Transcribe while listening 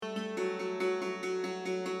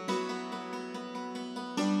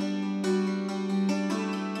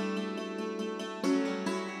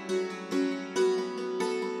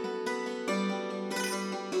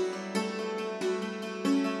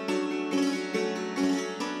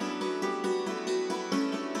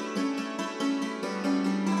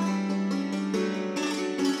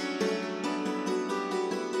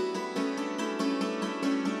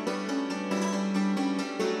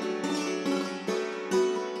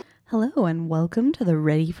Hello, and welcome to the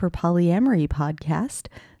Ready for Polyamory podcast,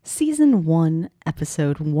 Season 1,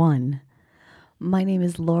 Episode 1. My name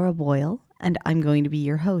is Laura Boyle, and I'm going to be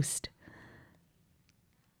your host.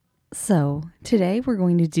 So, today we're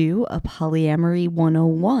going to do a Polyamory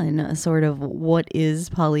 101, a sort of what is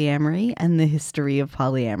polyamory and the history of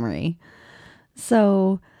polyamory.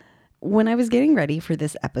 So, when I was getting ready for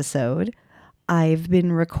this episode, I've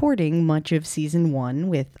been recording much of Season 1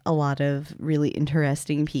 with a lot of really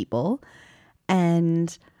interesting people.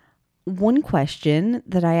 And one question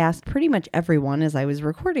that I asked pretty much everyone as I was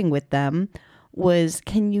recording with them was,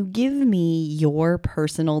 can you give me your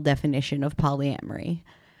personal definition of polyamory?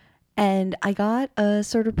 And I got a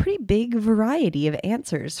sort of pretty big variety of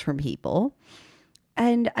answers from people.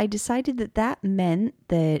 And I decided that that meant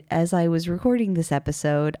that as I was recording this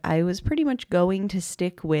episode, I was pretty much going to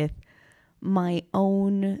stick with my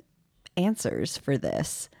own answers for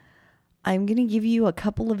this. I'm going to give you a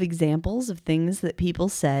couple of examples of things that people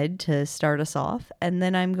said to start us off, and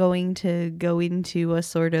then I'm going to go into a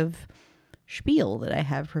sort of spiel that I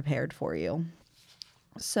have prepared for you.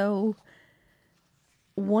 So,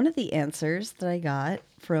 one of the answers that I got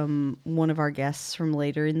from one of our guests from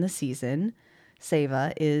later in the season,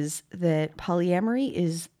 Seva, is that polyamory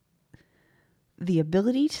is the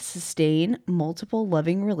ability to sustain multiple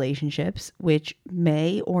loving relationships, which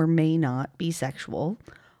may or may not be sexual,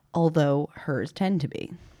 although hers tend to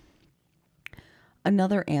be.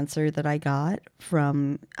 Another answer that I got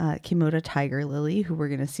from Kimoda Tiger Lily, who we're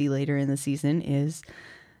going to see later in the season, is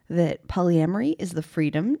that polyamory is the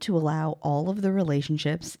freedom to allow all of the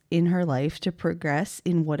relationships in her life to progress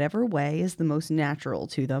in whatever way is the most natural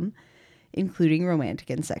to them, including romantic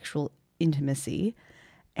and sexual intimacy,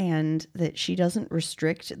 and that she doesn't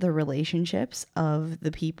restrict the relationships of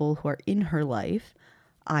the people who are in her life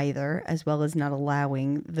either, as well as not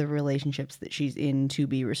allowing the relationships that she's in to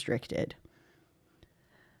be restricted.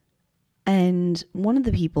 And one of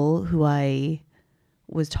the people who I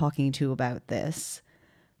was talking to about this,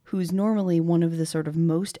 who's normally one of the sort of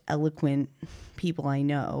most eloquent people I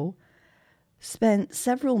know, spent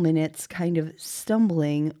several minutes kind of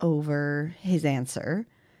stumbling over his answer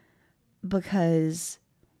because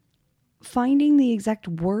finding the exact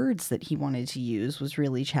words that he wanted to use was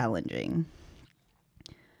really challenging.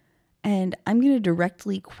 And I'm going to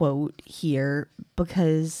directly quote here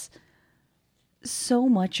because so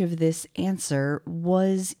much of this answer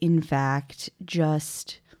was, in fact,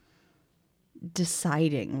 just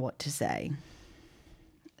deciding what to say.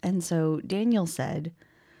 And so Daniel said,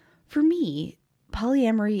 "For me,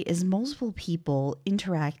 polyamory is multiple people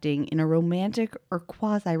interacting in a romantic or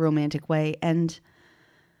quasi-romantic way, and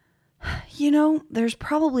there's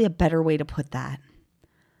probably a better way to put that.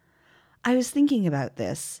 I was thinking about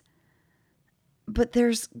this, but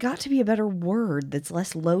there's got to be a better word that's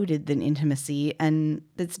less loaded than intimacy and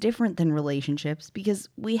that's different than relationships, because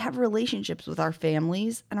we have relationships with our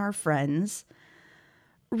families and our friends.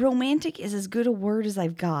 Romantic is as good a word as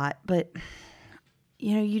I've got, but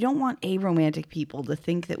you don't want aromantic people to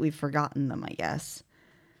think that we've forgotten them, I guess.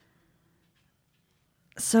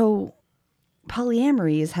 So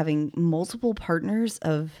polyamory is having multiple partners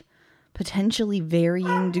of potentially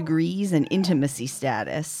varying degrees and intimacy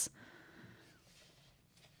status.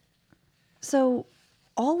 So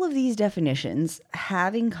all of these definitions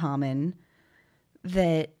have in common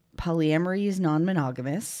that polyamory is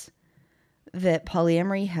non-monogamous, that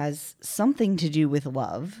polyamory has something to do with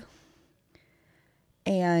love,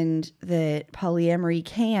 and that polyamory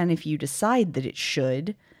can, if you decide that it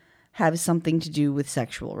should, have something to do with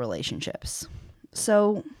sexual relationships.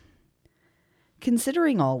 So,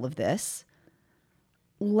 considering all of this,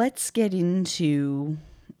 let's get into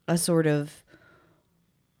a sort of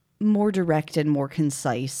more direct and more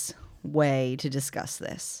concise way to discuss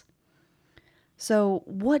this. So,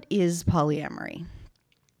 what is polyamory?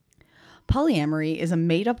 Polyamory is a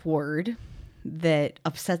made-up word that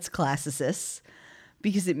upsets classicists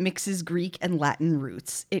because it mixes Greek and Latin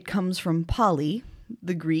roots. It comes from poly,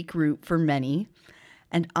 the Greek root for many,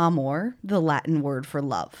 and amor, the Latin word for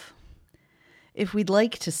love. If we'd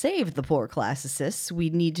like to save the poor classicists,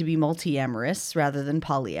 we'd need to be multiamorous rather than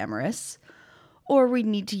polyamorous, or we'd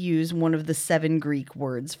need to use one of the 7 Greek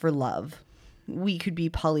words for love. We could be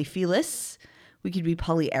polyphilis, we could be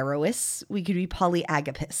polyeros, we could be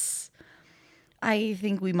polyagapis. I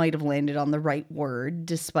think we might have landed on the right word,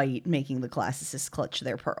 despite making the classicists clutch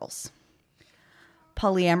their pearls.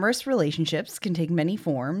 Polyamorous relationships can take many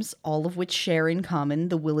forms, all of which share in common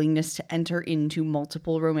the willingness to enter into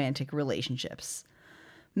multiple romantic relationships.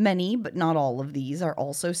 Many, but not all of these, are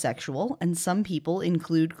also sexual, and some people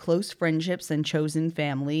include close friendships and chosen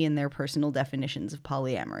family in their personal definitions of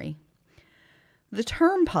polyamory. The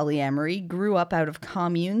term polyamory grew up out of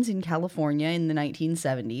communes in California in the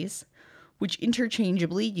 1970s, which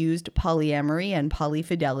interchangeably used polyamory and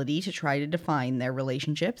polyfidelity to try to define their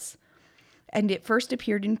relationships. And it first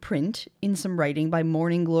appeared in print in some writing by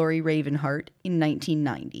Morning Glory Ravenheart in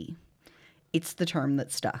 1990. It's the term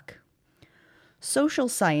that stuck. Social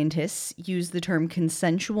scientists use the term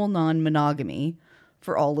consensual non-monogamy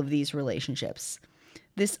for all of these relationships.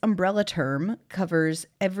 This umbrella term covers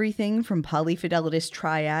everything from polyfidelitous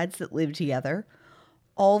triads that live together,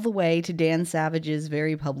 all the way to Dan Savage's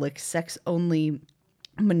very public sex-only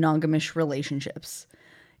monogamous relationships.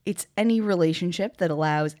 It's any relationship that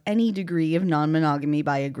allows any degree of non-monogamy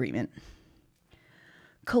by agreement.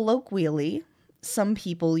 Colloquially, some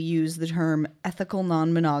people use the term ethical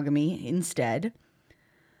non-monogamy instead,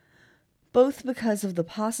 both because of the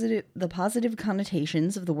positive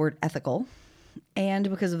connotations of the word ethical and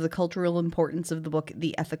because of the cultural importance of the book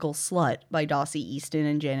The Ethical Slut by Dossie Easton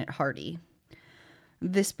and Janet Hardy.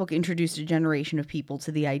 This book introduced a generation of people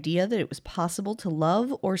to the idea that it was possible to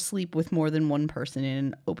love or sleep with more than one person in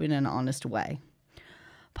an open and honest way.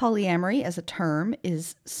 Polyamory as a term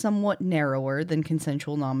is somewhat narrower than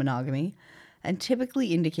consensual non-monogamy and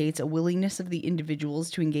typically indicates a willingness of the individuals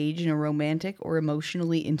to engage in a romantic or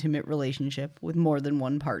emotionally intimate relationship with more than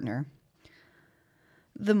one partner.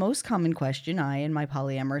 The most common question I and my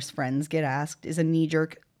polyamorous friends get asked is a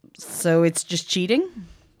knee-jerk, "So it's just cheating?"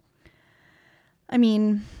 I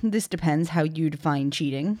mean, this depends how you define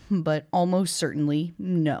cheating, but almost certainly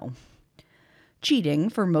no. Cheating,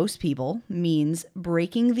 for most people, means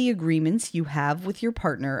breaking the agreements you have with your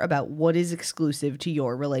partner about what is exclusive to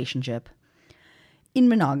your relationship. In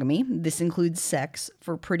monogamy, this includes sex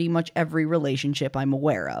for pretty much every relationship I'm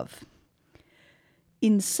aware of.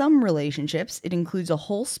 In some relationships, it includes a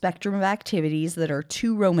whole spectrum of activities that are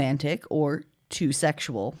too romantic or too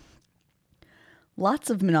sexual. Lots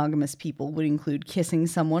of monogamous people would include kissing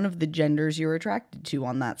someone of the genders you're attracted to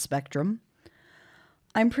on that spectrum.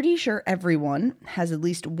 I'm pretty sure everyone has at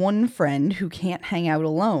least one friend who can't hang out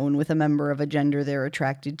alone with a member of a gender they're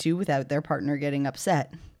attracted to without their partner getting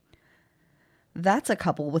upset. That's a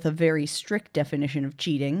couple with a very strict definition of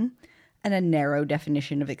cheating and a narrow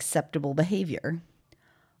definition of acceptable behavior.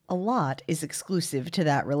 A lot is exclusive to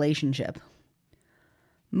that relationship.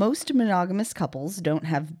 Most monogamous couples don't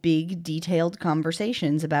have big, detailed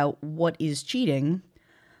conversations about what is cheating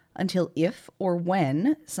until if or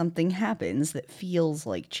when something happens that feels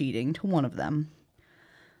like cheating to one of them.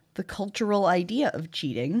 The cultural idea of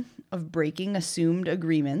cheating, of breaking assumed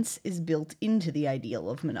agreements, is built into the ideal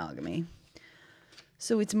of monogamy.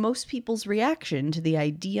 So it's most people's reaction to the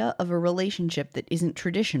idea of a relationship that isn't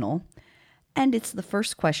traditional, and it's the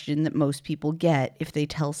first question that most people get if they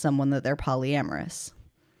tell someone that they're polyamorous.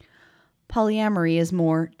 Polyamory is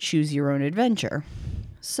more choose your own adventure.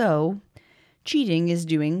 So, cheating is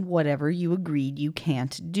doing whatever you agreed you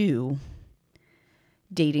can't do.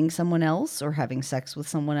 Dating someone else or having sex with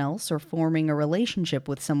someone else or forming a relationship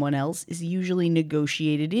with someone else is usually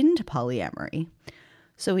negotiated into polyamory,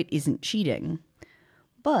 so it isn't cheating.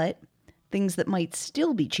 But things that might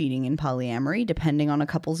still be cheating in polyamory, depending on a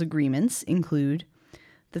couple's agreements, include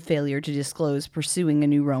the failure to disclose pursuing a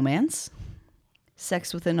new romance,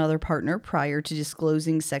 sex with another partner prior to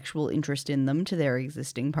disclosing sexual interest in them to their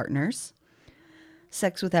existing partners,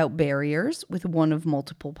 sex without barriers with one of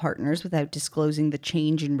multiple partners without disclosing the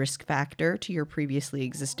change in risk factor to your previously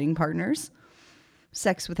existing partners,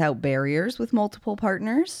 sex without barriers with multiple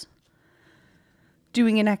partners,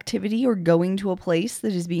 doing an activity or going to a place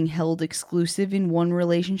that is being held exclusive in one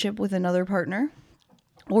relationship with another partner,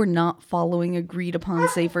 or not following agreed upon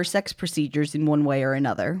safer sex procedures in one way or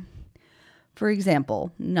another. For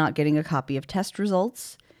example, not getting a copy of test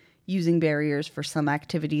results, using barriers for some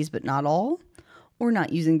activities but not all, or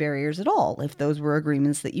not using barriers at all if those were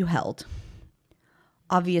agreements that you held.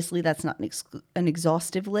 Obviously, that's not an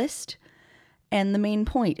exhaustive list, and the main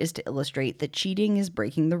point is to illustrate that cheating is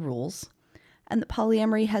breaking the rules, and that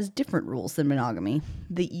polyamory has different rules than monogamy,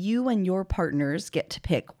 that you and your partners get to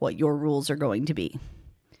pick what your rules are going to be.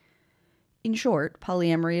 In short,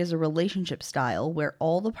 polyamory is a relationship style where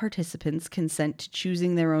all the participants consent to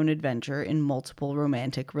choosing their own adventure in multiple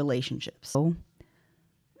romantic relationships. So,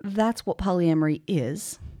 that's what polyamory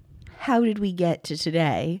is. How did we get to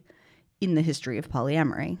today in the history of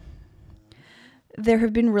polyamory? There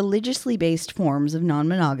have been religiously based forms of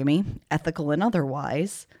non-monogamy, ethical and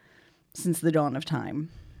otherwise, since the dawn of time.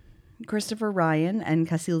 Christopher Ryan and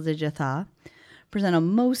Casilda Jatha present a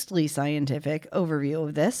mostly scientific overview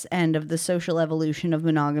of this and of the social evolution of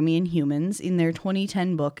monogamy in humans in their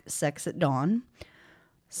 2010 book, Sex at Dawn.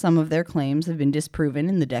 Some of their claims have been disproven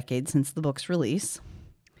in the decades since the book's release.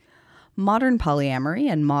 Modern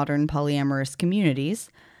polyamory and modern polyamorous communities,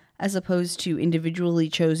 as opposed to individually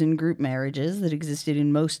chosen group marriages that existed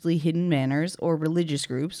in mostly hidden manners or religious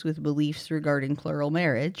groups with beliefs regarding plural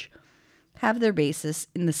marriage, have their basis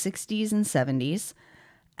in the 60s and 70s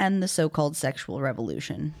and the so-called sexual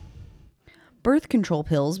revolution. Birth control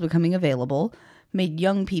pills becoming available made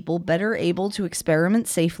young people better able to experiment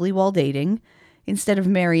safely while dating instead of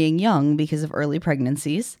marrying young because of early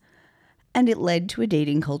pregnancies, and it led to a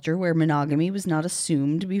dating culture where monogamy was not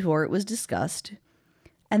assumed before it was discussed,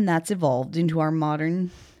 and that's evolved into our modern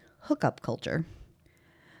hookup culture.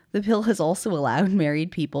 The pill has also allowed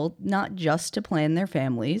married people not just to plan their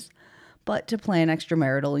families, but to plan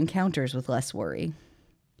extramarital encounters with less worry.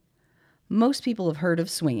 Most people have heard of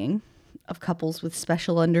swinging, of couples with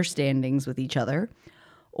special understandings with each other,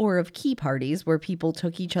 or of key parties where people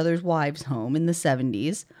took each other's wives home in the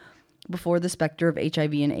 70s before the specter of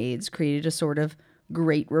HIV and AIDS created a sort of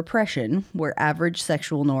Great Repression where average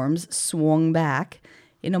sexual norms swung back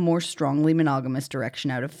in a more strongly monogamous direction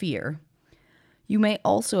out of fear. You may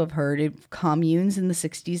also have heard of communes in the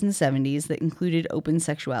 60s and 70s that included open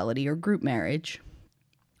sexuality or group marriage.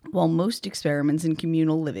 While most experiments in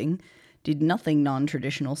communal living did nothing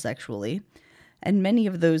non-traditional sexually, and many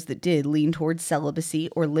of those that did leaned towards celibacy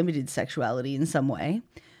or limited sexuality in some way,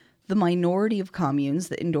 the minority of communes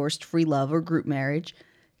that endorsed free love or group marriage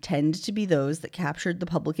tend to be those that captured the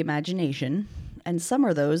public imagination, and some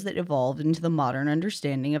are those that evolved into the modern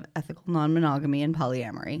understanding of ethical non-monogamy and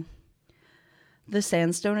polyamory. The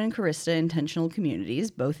Sandstone and Carista intentional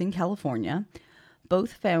communities, both in California,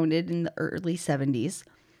 both founded in the early 70s,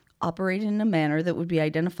 operate in a manner that would be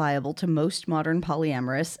identifiable to most modern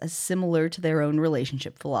polyamorous as similar to their own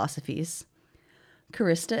relationship philosophies.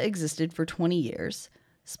 Carista existed for 20 years,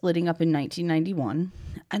 splitting up in 1991,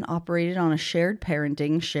 and operated on a shared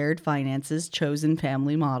parenting, shared finances, chosen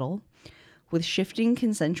family model, with shifting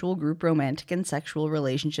consensual group romantic and sexual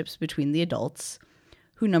relationships between the adults,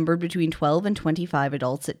 who numbered between 12 and 25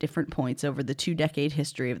 adults at different points over the 2-decade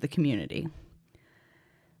history of the community.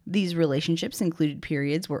 These relationships included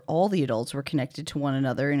periods where all the adults were connected to one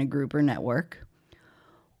another in a group or network,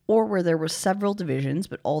 or where there were several divisions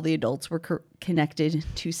but all the adults were connected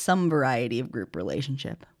to some variety of group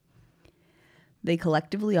relationship. They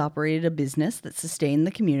collectively operated a business that sustained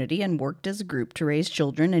the community and worked as a group to raise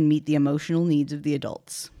children and meet the emotional needs of the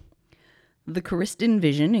adults. The Caristan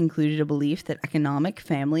vision included a belief that economic,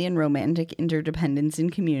 family, and romantic interdependence in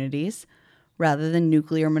communities, rather than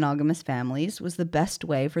nuclear monogamous families, was the best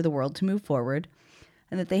way for the world to move forward,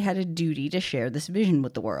 and that they had a duty to share this vision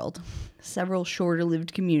with the world. Several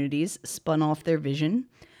shorter-lived communities spun off their vision,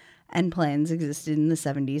 and plans existed in the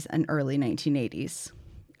 70s and early 1980s.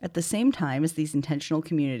 At the same time as these intentional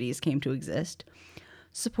communities came to exist,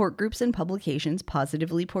 support groups and publications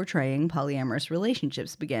positively portraying polyamorous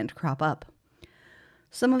relationships began to crop up.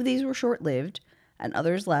 Some of these were short-lived, and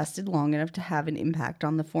others lasted long enough to have an impact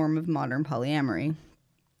on the form of modern polyamory.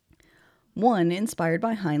 One, inspired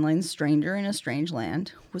by Heinlein's Stranger in a Strange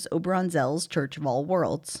Land, was Oberon Zell's Church of All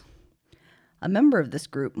Worlds. A member of this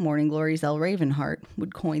group, Morning Glory's L. Ravenheart,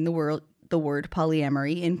 would coin the word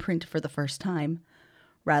polyamory in print for the first time,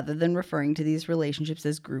 rather than referring to these relationships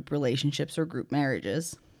as group relationships or group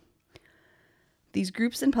marriages. These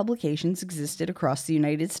groups and publications existed across the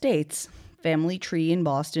United States. Family Tree in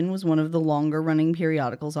Boston was one of the longer-running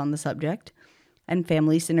periodicals on the subject, and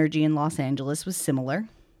Family Synergy in Los Angeles was similar.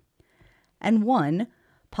 And one,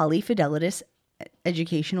 Polyfidelitas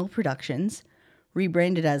Educational Productions,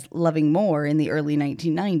 rebranded as Loving More in the early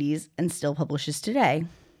 1990s and still publishes today.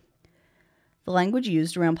 The language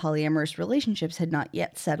used around polyamorous relationships had not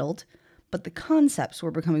yet settled, but the concepts were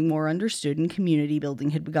becoming more understood and community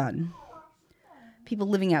building had begun. People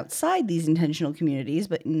living outside these intentional communities,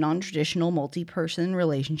 but in non-traditional multi-person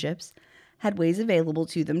relationships, had ways available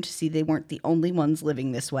to them to see they weren't the only ones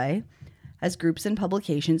living this way, as groups and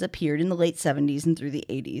publications appeared in the late 70s and through the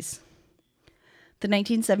 80s. The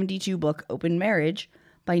 1972 book Open Marriage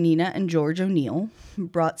by Nina and George O'Neill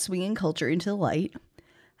brought swinging culture into the light,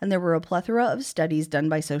 and there were a plethora of studies done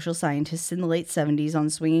by social scientists in the late 70s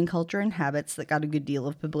on swinging culture and habits that got a good deal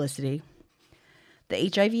of publicity. The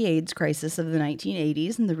HIV/AIDS crisis of the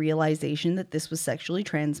 1980s and the realization that this was sexually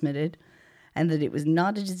transmitted and that it was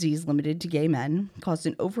not a disease limited to gay men caused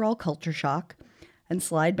an overall culture shock and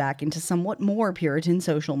slide back into somewhat more Puritan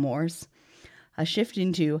social mores, a shift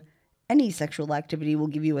into Any sexual activity will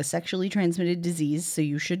give you a sexually transmitted disease, so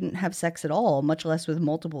you shouldn't have sex at all, much less with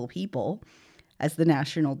multiple people, as the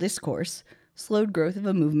national discourse slowed growth of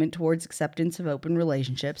a movement towards acceptance of open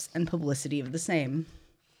relationships and publicity of the same.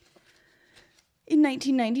 In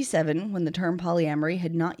 1997, when the term polyamory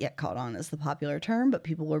had not yet caught on as the popular term, but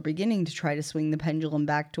people were beginning to try to swing the pendulum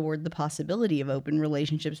back toward the possibility of open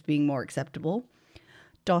relationships being more acceptable,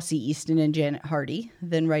 Dossie Easton and Janet Hardy,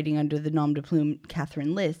 then writing under the nom de plume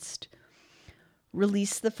Catherine List,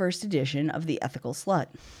 released the first edition of The Ethical Slut.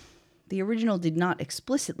 The original did not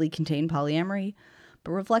explicitly contain polyamory,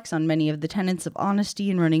 but reflects on many of the tenets of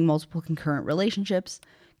honesty in running multiple concurrent relationships,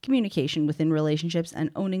 communication within relationships,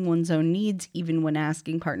 and owning one's own needs even when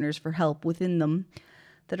asking partners for help within them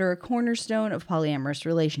that are a cornerstone of polyamorous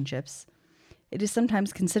relationships. It is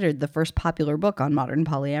sometimes considered the first popular book on modern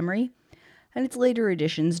polyamory, and its later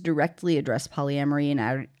editions directly address polyamory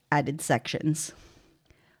in added sections.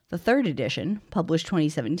 The third edition, published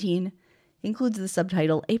 2017, includes the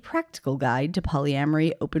subtitle A Practical Guide to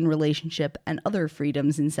Polyamory, Open Relationship, and Other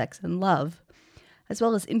Freedoms in Sex and Love, as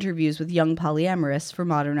well as interviews with young polyamorists for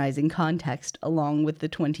modernizing context, along with the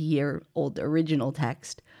 20-year-old original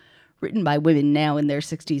text, written by women now in their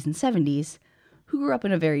 60s and 70s, who grew up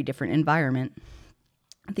in a very different environment.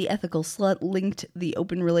 The Ethical Slut linked the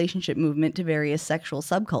open relationship movement to various sexual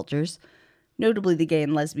subcultures, notably the gay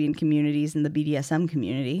and lesbian communities and the BDSM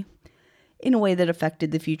community, in a way that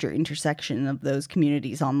affected the future intersection of those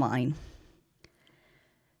communities online.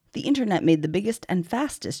 The internet made the biggest and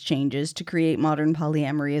fastest changes to create modern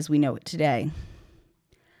polyamory as we know it today.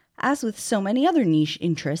 As with so many other niche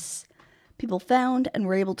interests, people found and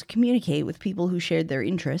were able to communicate with people who shared their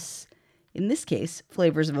interests, in this case,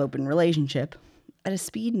 flavors of open relationship, at a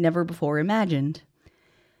speed never before imagined.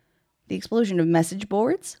 The explosion of message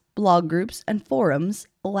boards, blog groups, and forums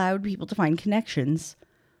allowed people to find connections,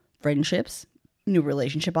 friendships, new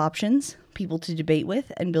relationship options, people to debate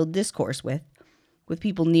with and build discourse with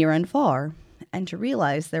people near and far, and to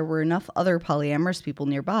realize there were enough other polyamorous people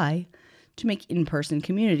nearby to make in-person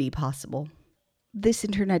community possible. This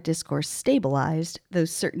internet discourse stabilized, though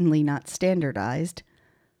certainly not standardized.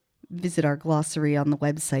 Visit our glossary on the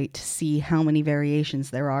website to see how many variations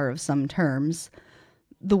there are of some terms,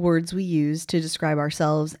 the words we use to describe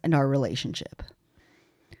ourselves and our relationship.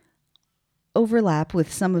 Overlap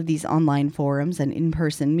with some of these online forums and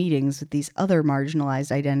in-person meetings with these other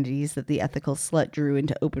marginalized identities that the Ethical Slut drew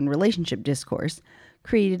into open relationship discourse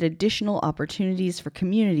created additional opportunities for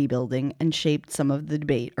community building and shaped some of the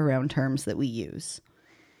debate around terms that we use.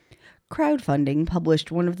 Crowdfunding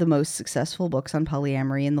published one of the most successful books on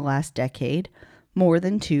polyamory in the last decade, More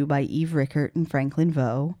Than Two by Eve Rickert and Franklin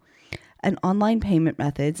Vo, and online payment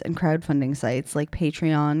methods and crowdfunding sites like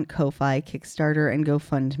Patreon, Ko-Fi, Kickstarter, and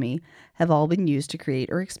GoFundMe have all been used to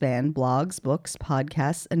create or expand blogs, books,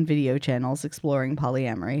 podcasts, and video channels exploring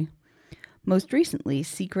polyamory. Most recently,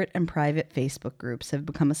 secret and private Facebook groups have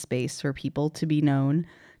become a space for people to be known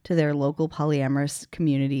to their local polyamorous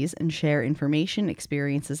communities and share information,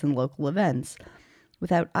 experiences, and local events,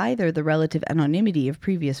 without either the relative anonymity of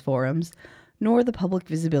previous forums, nor the public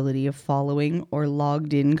visibility of following or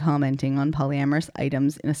logged-in commenting on polyamorous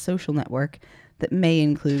items in a social network that may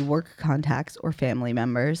include work contacts or family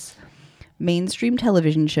members. Mainstream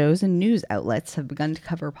television shows and news outlets have begun to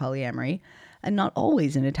cover polyamory, and not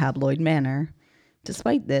always in a tabloid manner.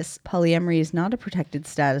 Despite this, polyamory is not a protected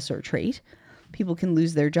status or trait. People can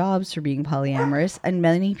lose their jobs for being polyamorous, and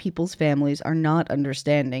many people's families are not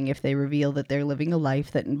understanding if they reveal that they're living a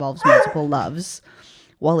life that involves multiple loves.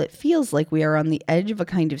 While it feels like we are on the edge of a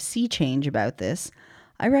kind of sea change about this,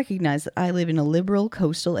 I recognize that I live in a liberal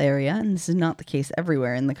coastal area, and this is not the case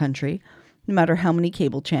everywhere in the country, no matter how many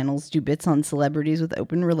cable channels do bits on celebrities with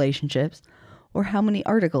open relationships, or how many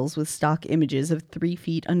articles with stock images of 3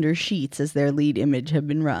 feet under sheets as their lead image have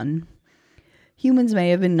been run. Humans may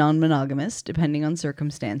have been non-monogamous, depending on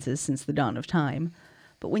circumstances, since the dawn of time,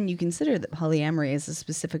 but when you consider that polyamory as a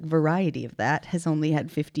specific variety of that has only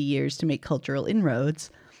had 50 years to make cultural inroads,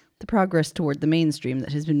 the progress toward the mainstream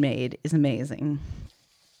that has been made is amazing.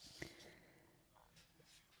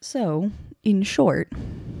 So, in short,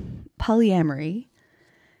 polyamory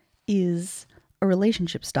is a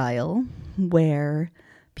relationship style where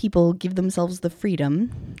people give themselves the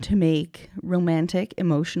freedom to make romantic,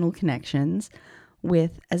 emotional connections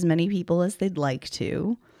with as many people as they'd like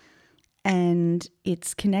to. And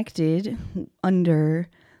it's connected under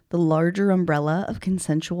the larger umbrella of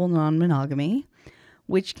consensual non-monogamy,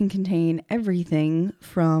 which can contain everything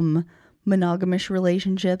from monogamous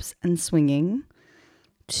relationships and swinging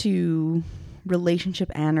to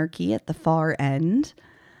relationship anarchy at the far end,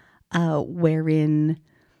 wherein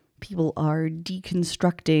people are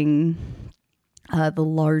deconstructing the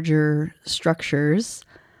larger structures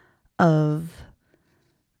of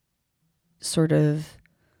sort of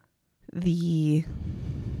the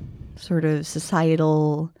sort of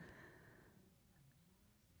societal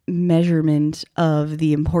measurement of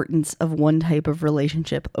the importance of one type of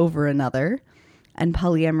relationship over another. And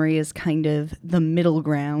polyamory is kind of the middle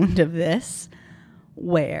ground of this,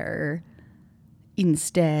 where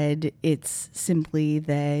instead it's simply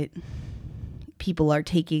that people are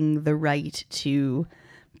taking the right to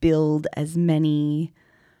build as many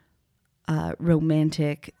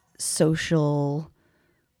romantic, social,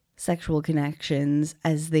 sexual connections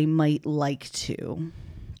as they might like to.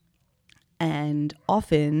 And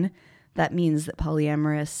often that means that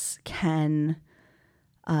polyamorous can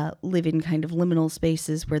live in kind of liminal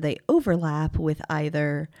spaces where they overlap with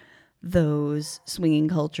either those swinging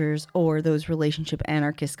cultures or those relationship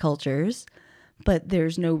anarchist cultures, but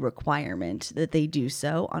there's no requirement that they do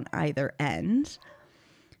so on either end.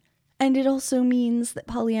 And it also means that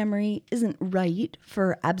polyamory isn't right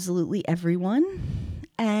for absolutely everyone,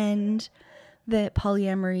 and that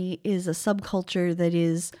polyamory is a subculture that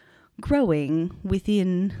is growing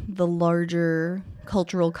within the larger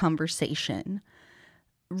cultural conversation.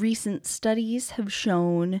 Recent studies have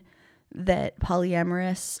shown that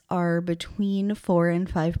polyamorous are between 4 and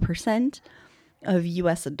 5% of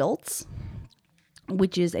US adults,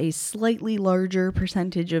 which is a slightly larger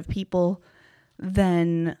percentage of people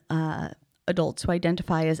than adults who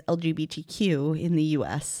identify as LGBTQ in the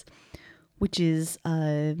US, which is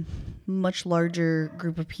a much larger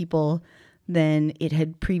group of people than it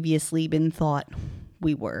had previously been thought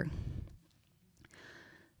we were.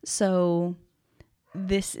 So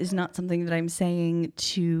this is not something that I'm saying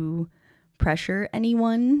to pressure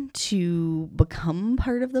anyone to become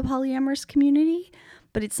part of the polyamorous community,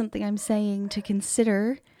 but it's something I'm saying to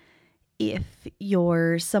consider if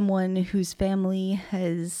you're someone whose family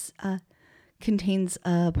has contains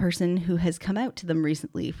a person who has come out to them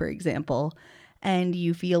recently, for example, and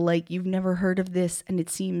you feel like you've never heard of this and it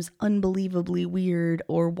seems unbelievably weird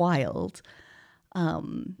or wild.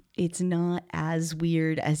 It's not as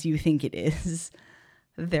weird as you think it is.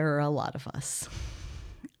 There are a lot of us.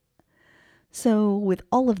 So with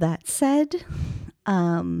all of that said,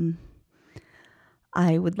 I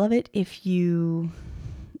would love it if you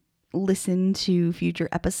listen to future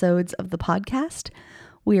episodes of the podcast.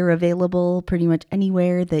 We are available pretty much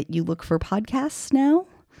anywhere that you look for podcasts now.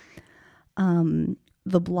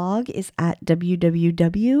 The blog is at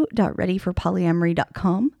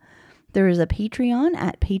www.readyforpolyamory.com. There is a Patreon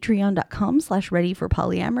at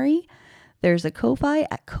patreon.com/readyforpolyamory. There's a Ko-Fi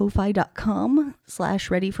at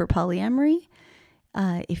ko-fi.com/readyforpolyamory.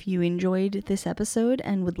 If you enjoyed this episode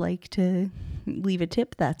and would like to leave a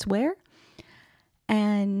tip, that's where.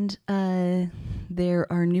 And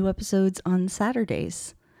there are new episodes on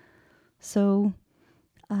Saturdays. So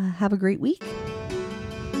have a great week.